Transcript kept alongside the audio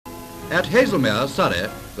At Haslemere, Surrey,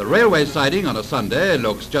 the railway siding on a Sunday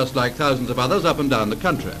looks just like thousands of others up and down the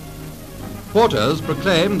country. Porters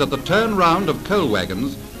proclaim that the turn-round of coal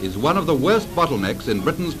wagons is one of the worst bottlenecks in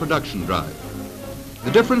Britain's production drive.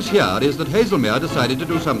 The difference here is that Haslemere decided to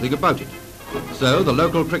do something about it. So the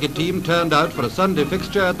local cricket team turned out for a Sunday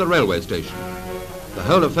fixture at the railway station. The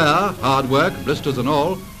whole affair, hard work, blisters and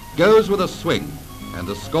all, goes with a swing, and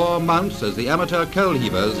the score mounts as the amateur coal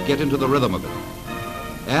heavers get into the rhythm of it.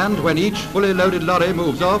 And when each fully loaded lorry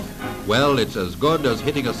moves off, well, it's as good as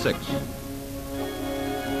hitting a six.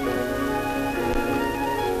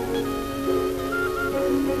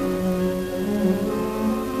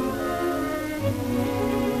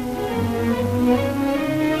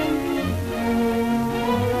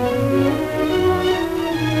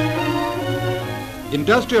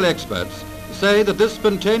 Industrial experts say that this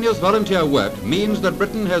spontaneous volunteer work means that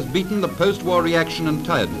Britain has beaten the post-war reaction and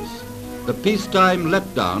tiredness, the peacetime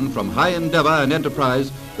letdown from high endeavour and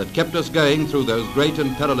enterprise that kept us going through those great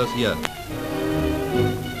and perilous years.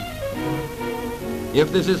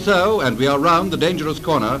 If this is so, and we are round the dangerous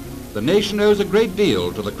corner, the nation owes a great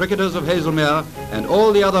deal to the cricketers of Haslemere and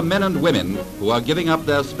all the other men and women who are giving up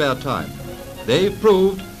their spare time. They've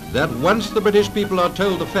proved that once the British people are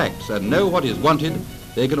told the facts and know what is wanted,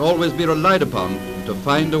 they can always be relied upon to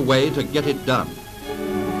find a way to get it done.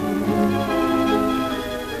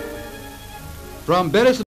 From Bury